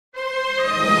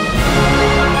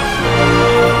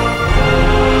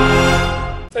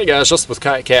Hey guys, just with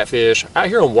Kayak Catfish, out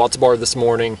here on Watts Bar this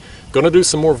morning. Going to do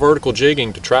some more vertical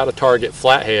jigging to try to target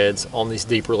flatheads on these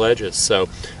deeper ledges. So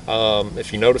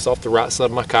if you notice off the right side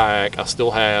of my kayak, I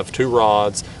still have 2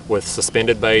 rods with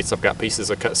suspended baits. I've got pieces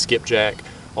of cut skipjack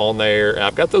on there.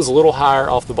 I've got those a little higher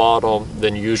off the bottom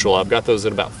than usual. I've got those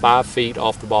at about 5 feet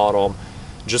off the bottom,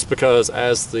 just because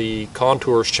as the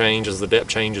contours change, as the depth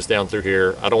changes down through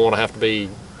here, I don't want to have to be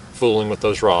fooling with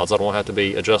those rods. I don't have to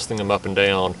be adjusting them up and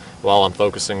down while I'm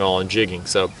focusing on jigging.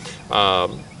 So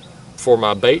for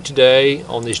my bait today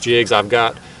on these jigs, I've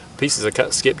got pieces of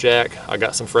cut skipjack. I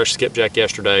got some fresh skipjack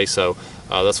yesterday, so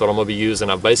that's what I'm going to be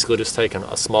using. I've basically just taken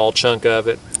a small chunk of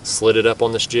it, slid it up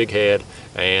on this jig head,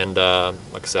 and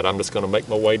like I said, I'm just going to make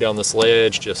my way down this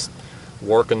ledge, just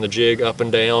working the jig up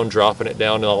and down, dropping it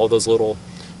down in all those little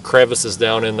crevices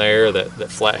down in there that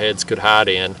flatheads could hide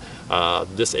in.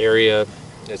 This area,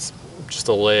 it's just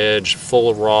a ledge full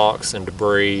of rocks and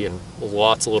debris and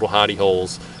lots of little hidey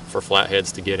holes for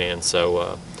flatheads to get in.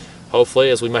 So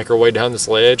hopefully as we make our way down this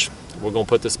ledge, we're going to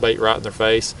put this bait right in their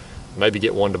face, maybe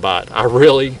get one to bite. I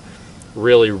really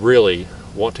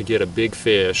want to get a big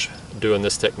fish doing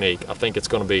this technique. I think it's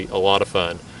going to be a lot of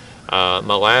fun.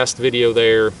 My last video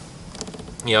there,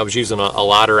 I was using a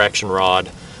lighter action rod.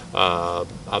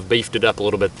 I've beefed it up a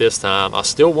little bit this time. I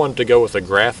still wanted to go with a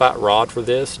graphite rod for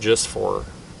this, just for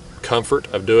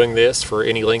comfort of doing this for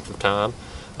any length of time,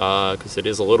 because it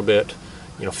is a little bit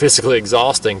physically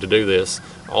exhausting to do this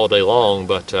all day long.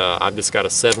 But I've just got a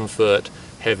 7-foot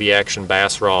heavy action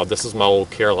bass rod. This is my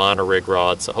old Carolina rig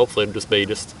rod, so hopefully it'll just be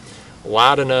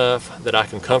light enough that I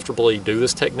can comfortably do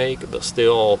this technique, but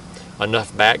still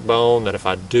enough backbone that if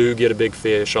I do get a big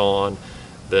fish on,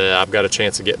 that I've got a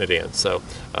chance of getting it in. So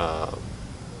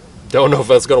don't know if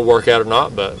that's going to work out or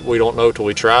not, but we don't know till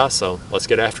we try, so let's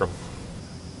get after them.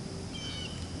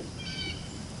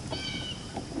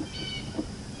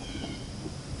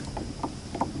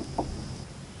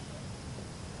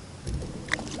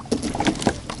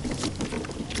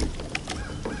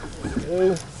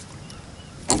 Go.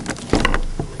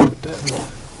 Put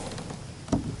that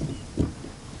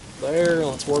there.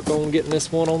 Let's work on getting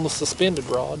this one on the suspended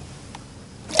rod.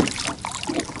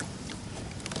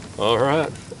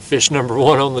 Alright, fish number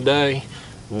 1 on the day.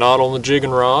 Not on the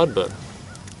jigging rod, but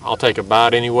I'll take a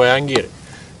bite any way I can get it.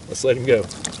 Let's let him go.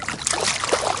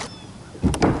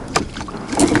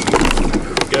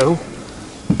 There we go.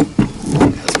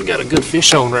 We got a good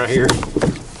fish on right here.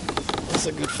 That's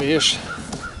a good fish.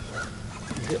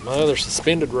 Hit my other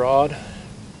suspended rod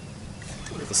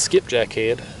with a skipjack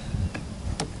head.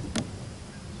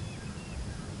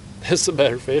 This is a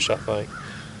better fish, I think.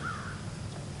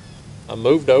 I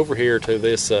moved over here to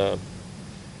this this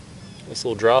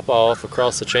little drop off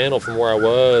across the channel from where I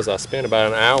was. I spent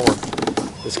about an hour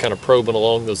just kind of probing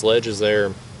along those ledges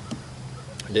there.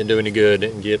 Didn't do any good,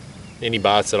 didn't get any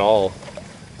bites at all.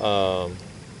 So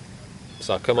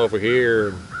I come over here,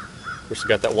 and of course I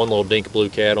got that one little dink blue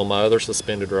cat on my other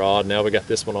suspended rod. Now we got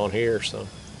this one on here, so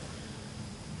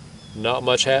not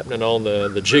much happening on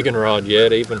the jigging rod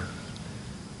yet, even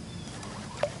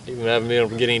haven't been able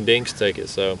to get any dinks to take it,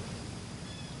 so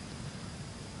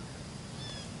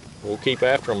we'll keep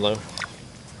after them though.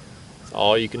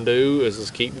 All you can do is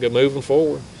just keep moving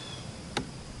forward.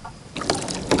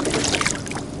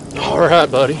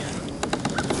 Alright, buddy.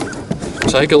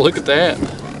 Take a look at that.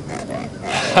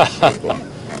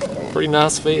 Pretty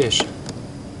nice fish.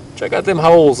 Check out them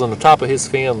holes in the top of his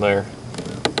fin there.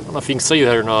 I don't know if you can see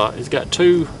that or not. He's got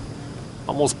 2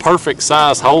 almost perfect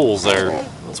size holes there.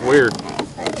 That's weird.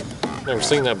 Never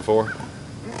seen that before.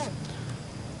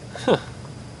 Huh.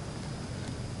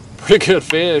 Pretty good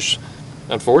fish.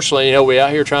 Unfortunately, we out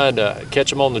here trying to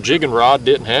catch them on the jigging rod.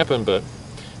 Didn't happen, but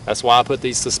that's why I put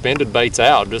these suspended baits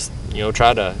out. Just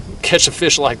try to catch a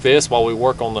fish like this while we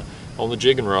work on the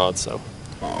jigging rod. So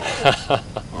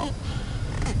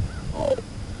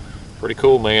pretty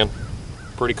cool, man.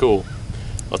 Pretty cool.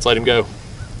 Let's let him go.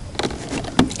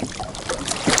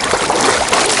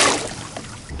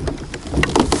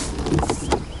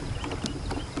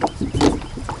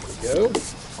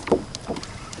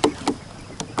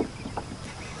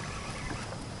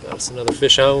 Got us another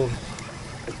fish on.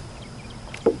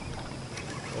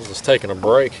 I'm just taking a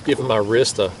break, giving my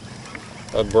wrist a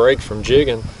break from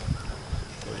jigging.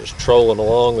 I'm just trolling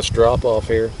along this drop off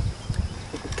here.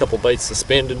 A couple baits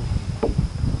suspended.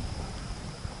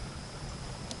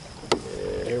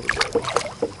 Yeah, here we go.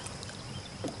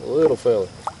 Little fella.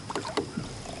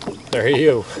 There he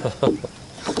is.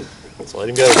 Let's let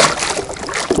him go.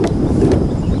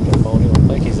 I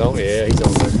think he's on. Yeah, he's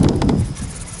on there.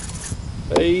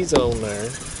 He's on there.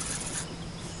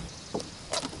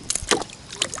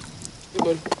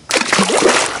 buddy.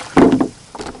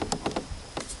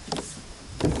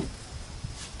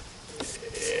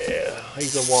 Yeah,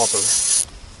 he's a whopper.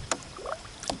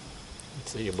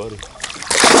 Let's see you, buddy.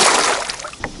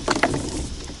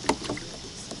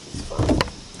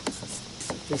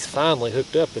 He's finally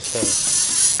hooked up this time.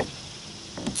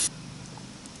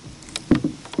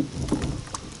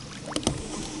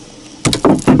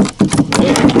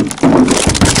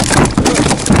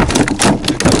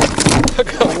 I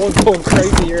got one going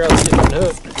crazy here. I was getting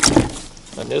hooked,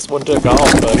 and this one took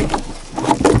off, buddy.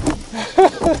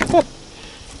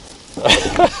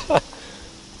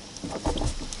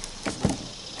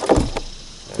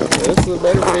 This is a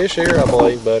better fish here, I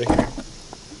believe, buddy.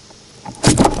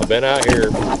 I've been out here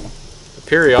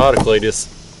periodically just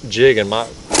jigging.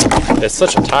 It's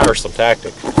such a tiresome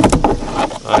tactic.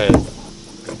 I had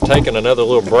taken another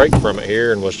little break from it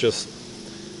here and was just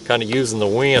kind of using the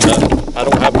wind. I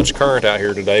don't have much current out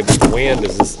here today, but the wind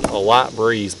is just a light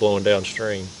breeze blowing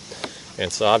downstream.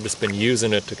 And so I've just been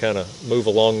using it to kind of move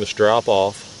along this drop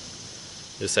off.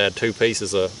 Just had 2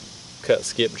 pieces of cut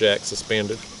skipjack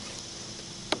suspended.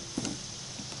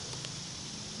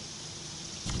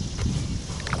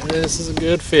 This is a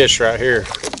good fish right here.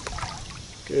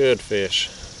 Good fish.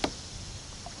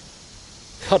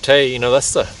 I'll tell you,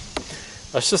 that's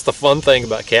just the fun thing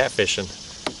about catfishing.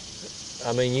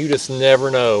 I mean, you just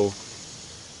never know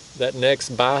that next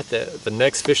bite, the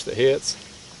next fish that hits.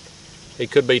 He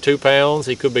could be 2 pounds,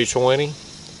 he could be 20,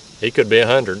 he could be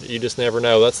 100. You just never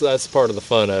know. That's part of the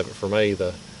fun of it for me.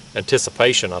 The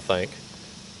anticipation, I think,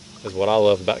 is what I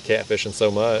love about catfishing so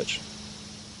much.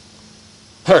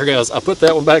 Alright guys, I put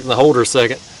that one back in the holder a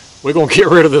second. We're going to get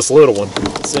rid of this little one.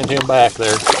 Send him back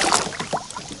there.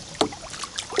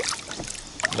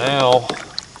 Now,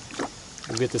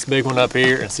 we'll get this big one up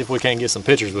here and see if we can't get some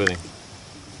pictures with him.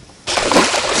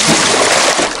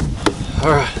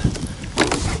 Alright.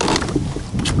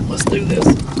 Let's do this.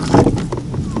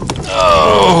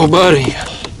 Oh, buddy.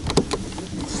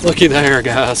 Looky there,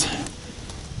 guys.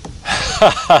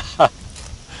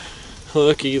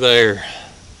 Looky there.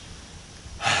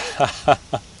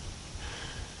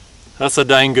 That's a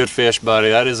dang good fish, buddy.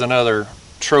 That is another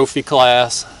trophy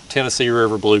class Tennessee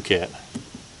River blue cat.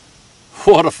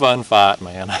 What a fun fight,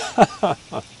 man. Like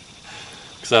I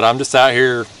said, I'm just out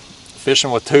here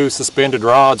fishing with 2 suspended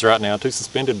rods right now, 2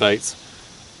 suspended baits.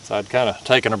 So I'd kind of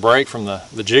taken a break from the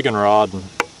jigging rod, and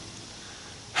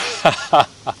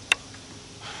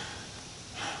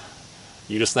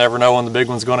you just never know when the big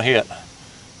one's going to hit.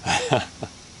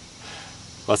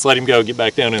 Let's let him go, get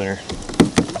back down in there.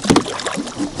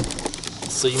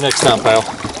 See you next time, pal.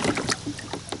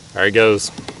 There he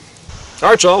goes.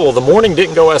 Alright y'all, well the morning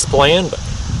didn't go as planned, but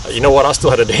you know what, I still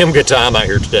had a damn good time out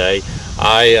here today.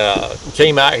 I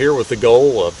came out here with the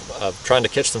goal of trying to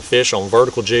catch some fish on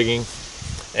vertical jigging,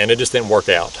 and it just didn't work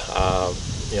out.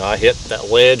 I hit that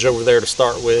ledge over there to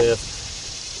start with,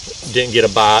 didn't get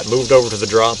a bite, moved over to the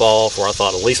drop off where I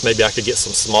thought at least maybe I could get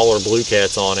some smaller blue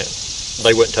cats on it.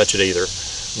 They wouldn't touch it either.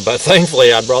 But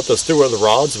thankfully I brought those 2 other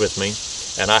rods with me,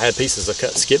 and I had pieces of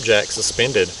cut skipjack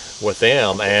suspended with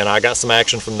them, and I got some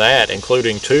action from that,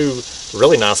 including 2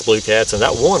 really nice blue cats, and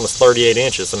that one was 38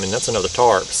 inches. I mean, that's another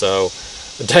tarp, so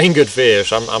a dang good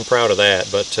fish. I'm proud of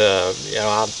that. But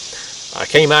I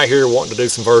came out here wanting to do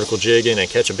some vertical jigging and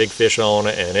catch a big fish on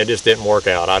it, and it just didn't work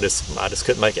out. I just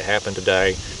couldn't make it happen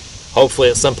today. Hopefully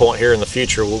at some point here in the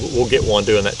future we'll get one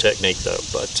doing that technique though.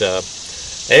 But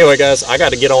anyway guys, I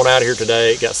got to get on out of here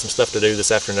today. Got some stuff to do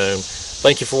this afternoon.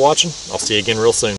 Thank you for watching. I'll see you again real soon.